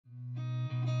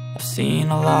I've seen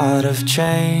a lot of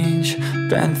change,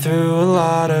 been through a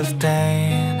lot of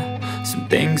pain. Some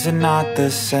things are not the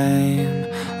same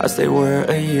as they were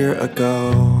a year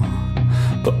ago,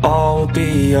 but all will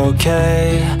be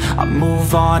okay. I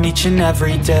move on each and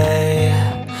every day.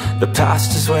 The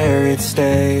past is where it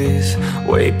stays,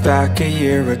 way back a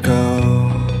year ago.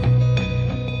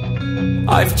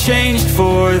 I've changed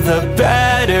for the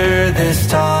better this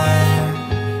time.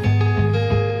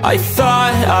 I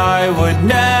thought I would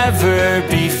never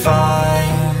be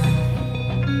fine.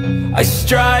 I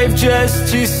strive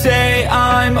just to say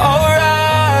I'm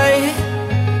alright,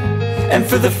 and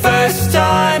for the first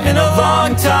time in a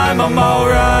long time I'm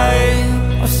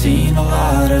alright. I've seen a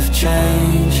lot of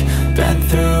change, been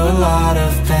through a lot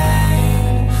of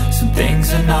pain. Some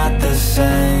things are not the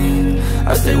same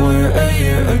as they were a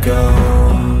year ago,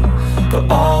 but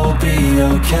all will be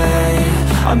okay.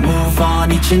 I move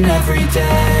on each and every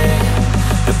day.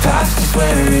 The past is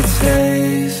where it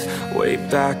stays, way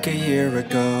back a year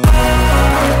ago.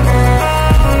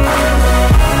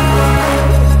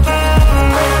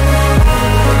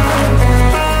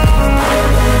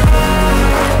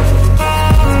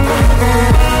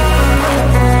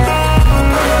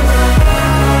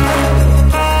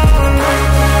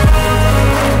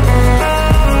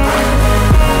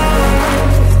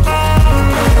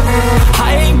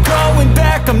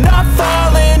 I'm not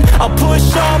falling, I'll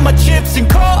push all my chips and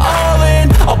call all in.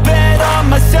 I'll bet on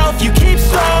myself, you keep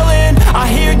stalling. I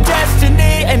hear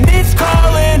destiny and it's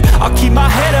calling. I'll keep my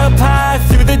head up high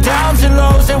through the downs and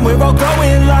lows, and we're all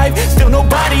going life. Still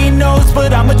nobody knows,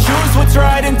 but I'ma choose what's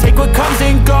right and take what comes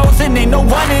and goes. And ain't no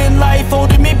one in life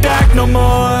holding me back no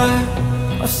more.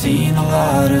 I've seen a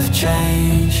lot of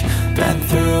change, been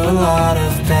through a lot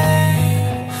of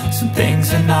pain. Some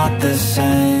things are not the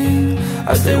same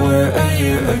as they were a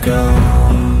year ago,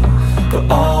 but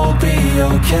all will be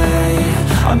okay.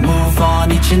 I move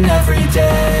on each and every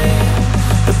day.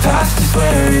 The past is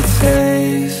where it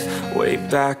stays, way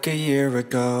back a year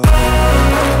ago.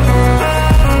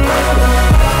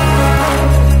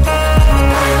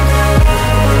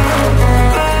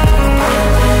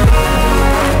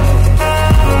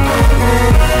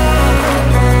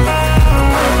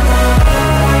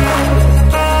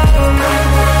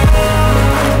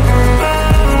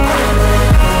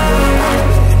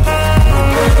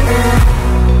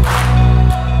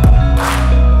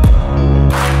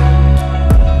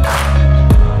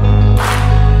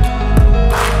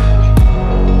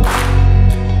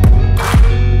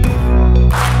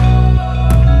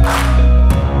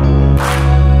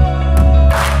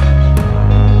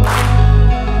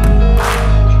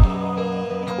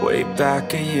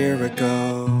 Back a year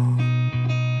ago.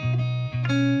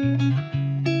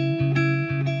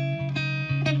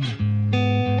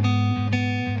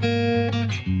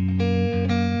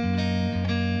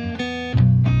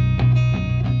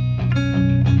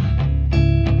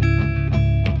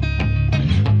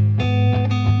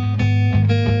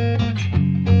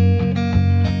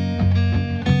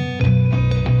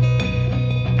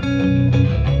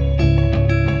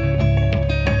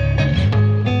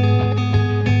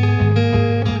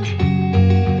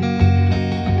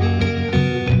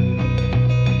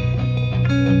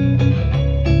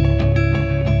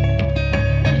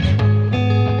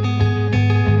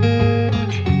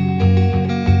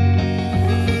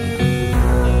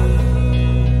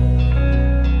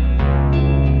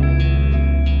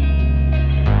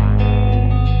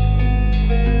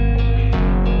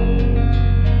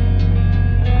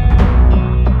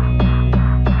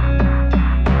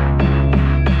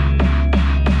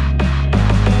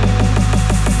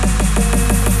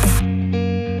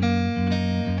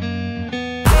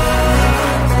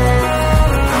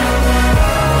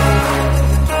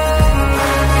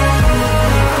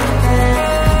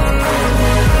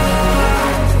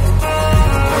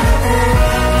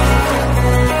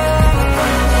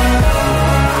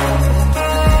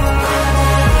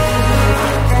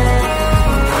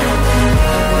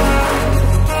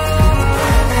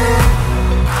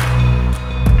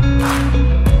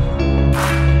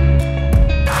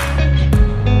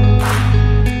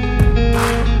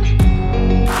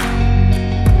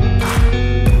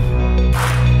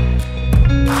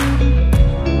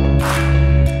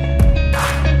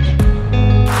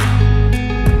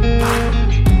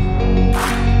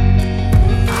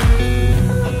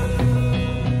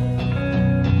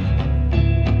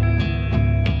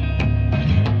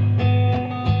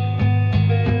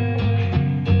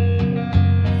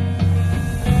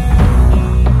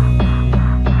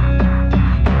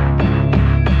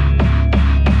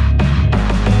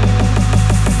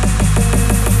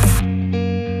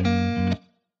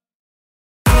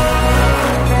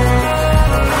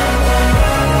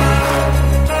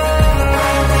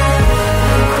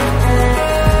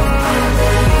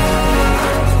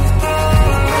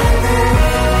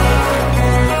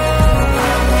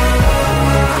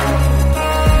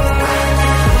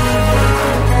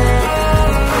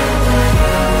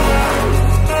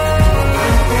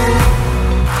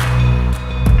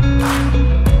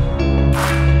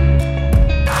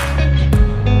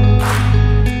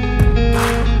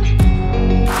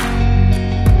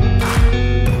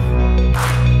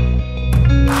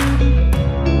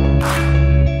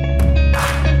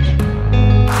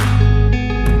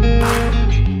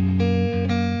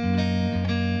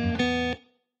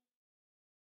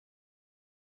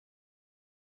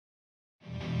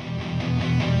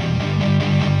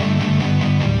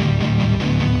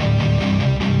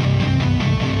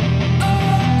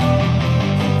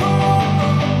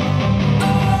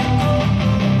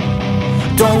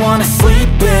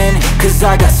 cause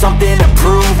I got something to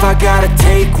prove. I gotta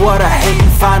take what I hate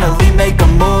and finally make a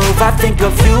move. I think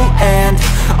of you and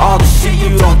all the shit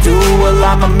you don't do. Well,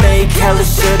 I'ma make hella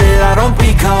sure that I don't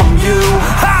become you.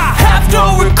 I have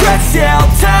no regrets, yeah, I'll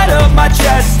tattle my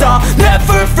chest. I'll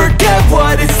never forget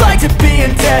what it's like to be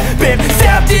in debt. Been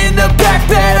stabbed in the back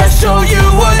bed, I'll show you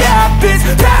what happens.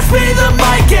 Pass me the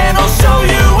mic and I'll show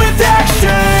you with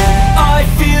action. I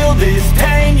feel this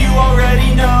pain, you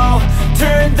already know.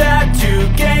 Turn that to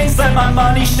gains, let my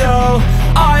money show.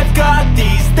 I've got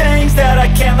these things that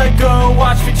I can't let go.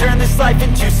 Watch me turn this life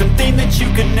into something that you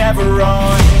could never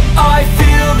own. I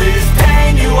feel this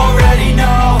pain, you already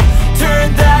know.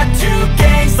 Turn that to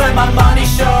gains, let my money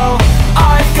show.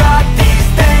 I've got these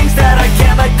things that I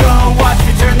can't let go. Watch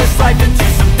me turn this life into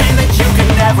something that you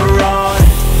could never own.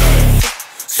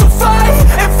 So fight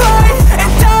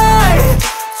and die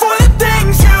for the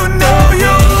things you know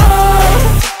you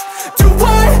love. Do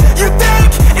what you think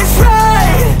is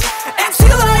right and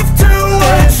see life do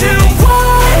what you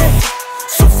want.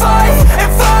 So fight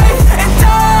and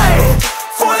die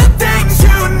for the things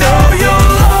you know you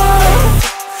love.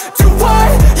 Do what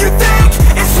you think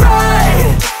is right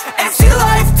and see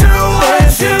life do what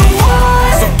you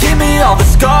want. So give me all the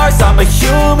scars, I'm a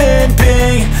human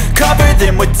being. Cover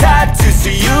them with tattoos so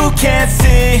you can't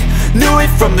see. Knew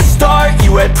it from the start,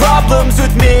 you had problems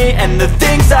with me and the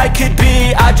things I could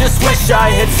be, I just wish I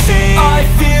had seen. I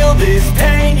feel this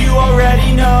pain, you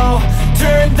already know.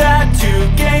 Turn that to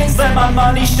gains, let my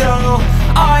money show.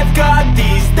 I've got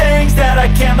these things that I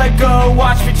can't let go.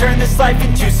 Watch me turn this life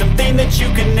into something that you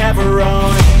can never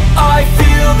own. I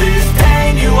feel this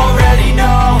pain, you already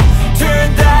know.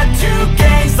 Turn